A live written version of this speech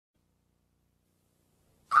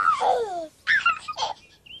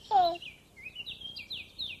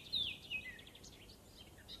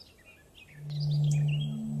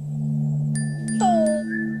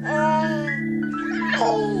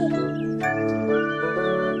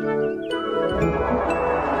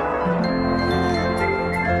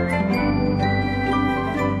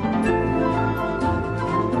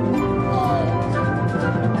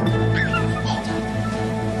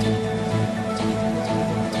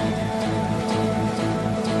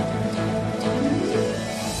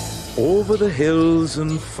over the hills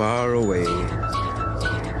and far away,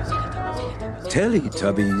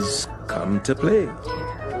 Teletubbies come to play.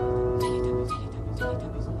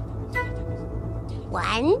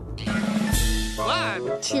 1,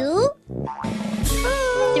 2,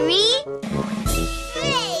 3,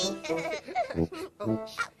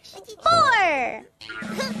 4.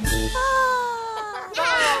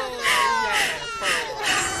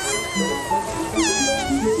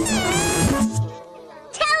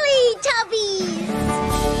 Teletubbies!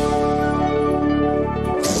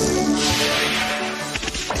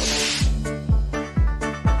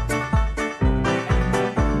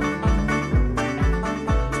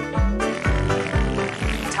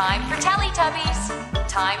 Time for Teletubbies.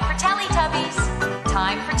 Time for Teletubbies.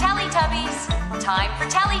 Time for Teletubbies. Time for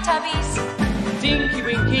Teletubbies. Tinky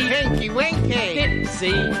Winky, Tinky Winky,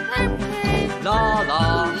 Dipsy, La La,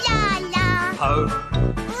 La la! Ho,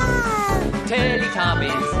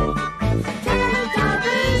 Teletubbies.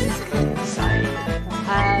 Teletubbies! Say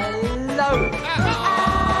hello.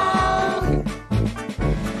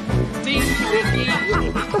 Tinky Winky,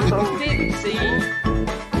 Dipsy,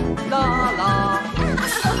 La La,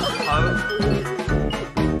 Ho,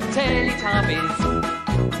 Teletubbies.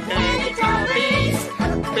 Teletubbies!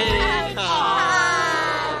 big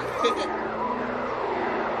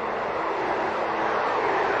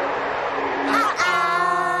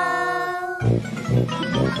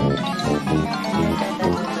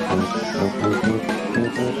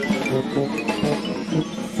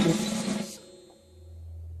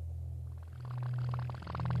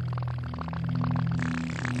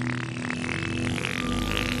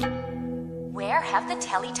Where have the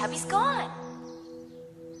Teletubbies gone?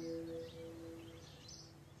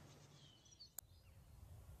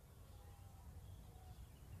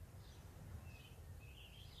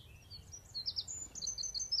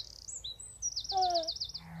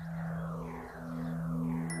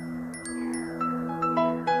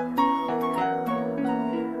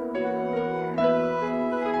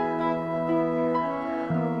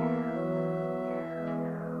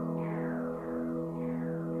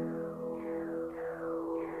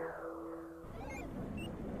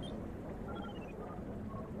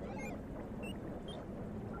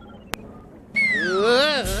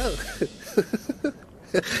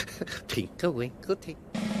 Tinkle winkle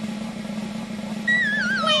tinkle.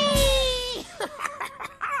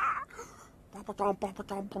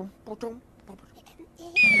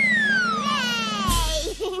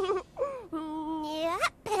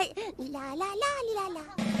 La la la la la.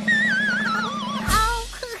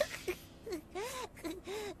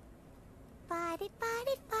 Body,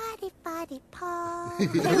 body, body, body, paw.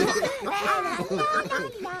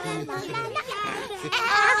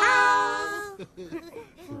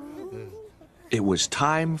 It was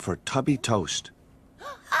time for Tubby Toast.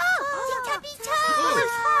 Tubby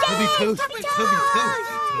toast! Tubby toast, Tubby Tubby toast!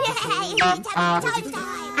 Yay! Tubby toast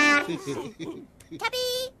time! Tubby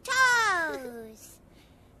toast!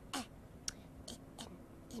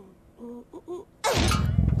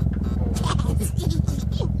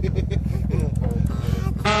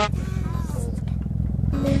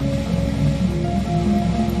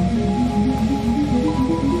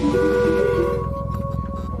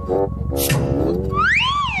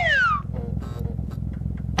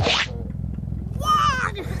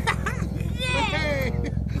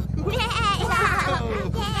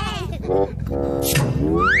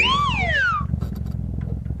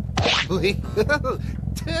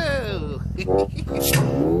 Two.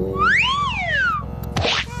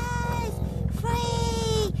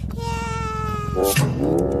 Free! Yeah!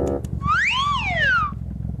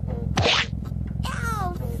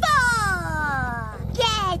 Oh, fun!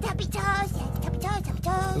 Yeah, Tubby toast! Yeah, Tubby toast, Tubby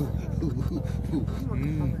toast!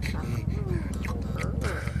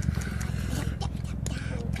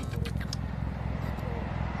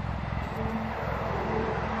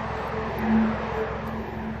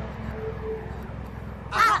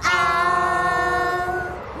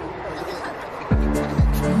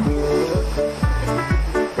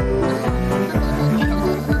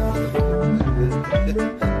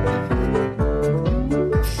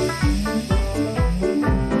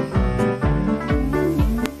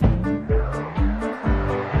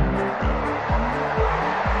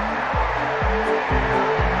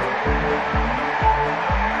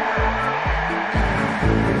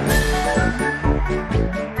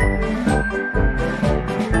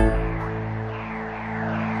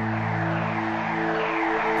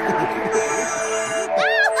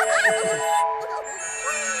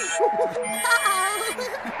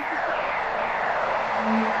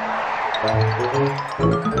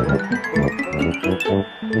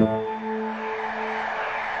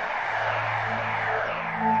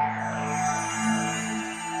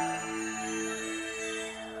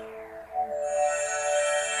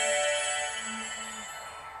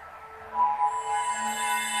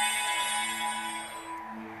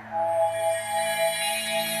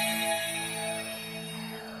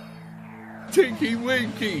 Tinky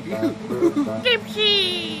Winky.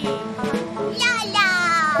 Dipsy! La la!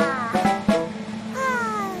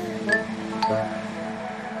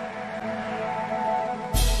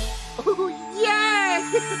 Oh, yeah!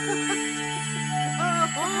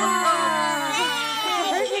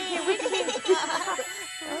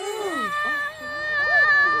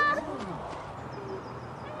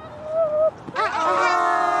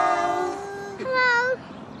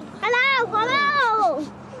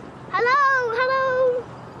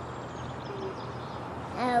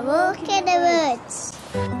 Walk in the woods.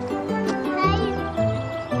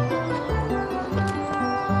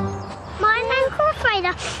 My name's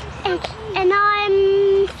Crossrider, and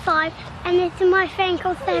I'm 5, and this is my friend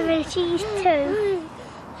called Sarah, and she's 2.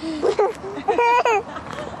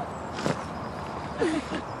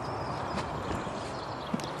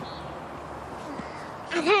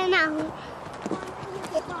 I don't know.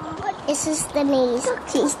 This is Denise.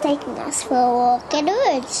 She's taking us for a walk in the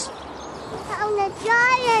woods. We found a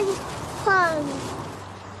giant pond.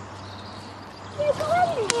 You're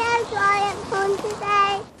going to see a giant pond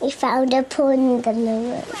today. We found a pond in the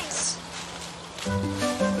woods.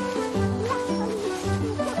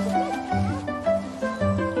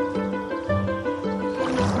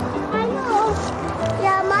 I know.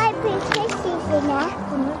 There might be fishes in there.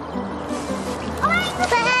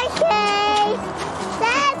 Okay.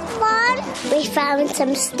 There's one. We found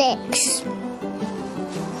some sticks.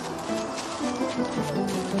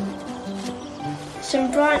 Some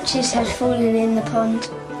branches had fallen in the pond.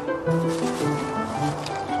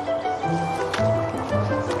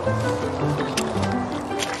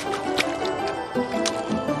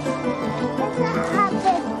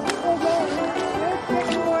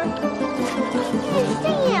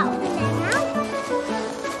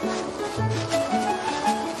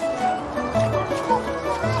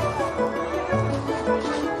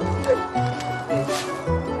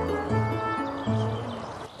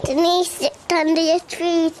 Denise slipped under a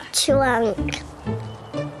tree trunk.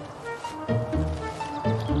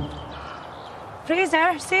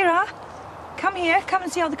 Fraser, Sarah, come here. Come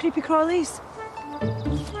and see all the creepy crawlies.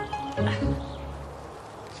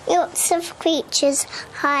 Lots of creatures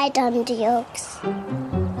hide under logs.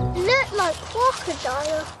 Look like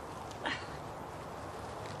crocodile.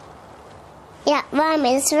 That one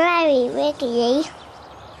is very wiggly.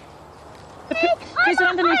 Fraser,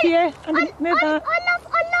 underneath here. Move that. I love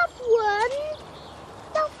one.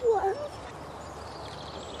 Love one.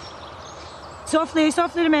 Softly,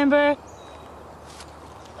 softly, remember.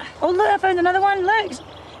 Oh, look, I found another one. Look.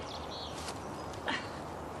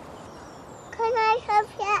 Can I have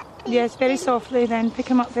that? Please? Yes, very softly then. Pick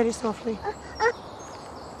him up very softly.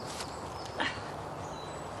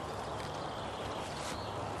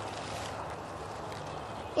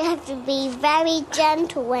 You have to be very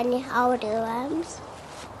gentle when you hold your arms.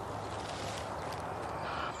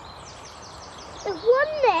 There's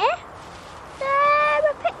one there. There,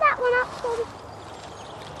 we'll pick that one up from.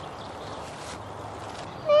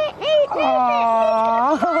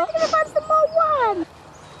 Aww. I'm going to find some more worms.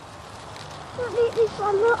 Don't need this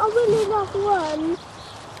one, I really love worms.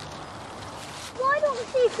 Why don't we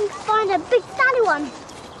see if we can find a big salty one?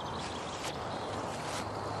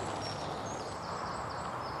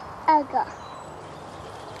 Okay.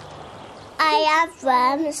 I have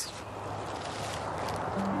worms.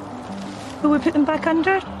 Will we put them back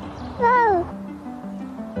under? No.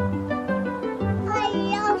 I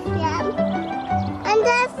love them. And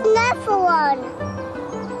there's another one.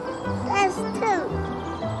 There's 2.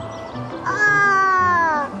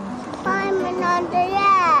 Ah, climbing under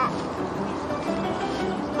there.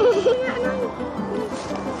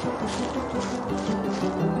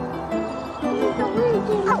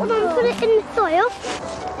 That one, I'm put it in the soil.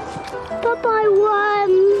 Bye-bye,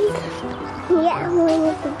 worms. Yeah, I'm going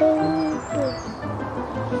with the baby.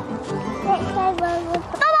 Let's go with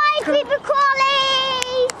the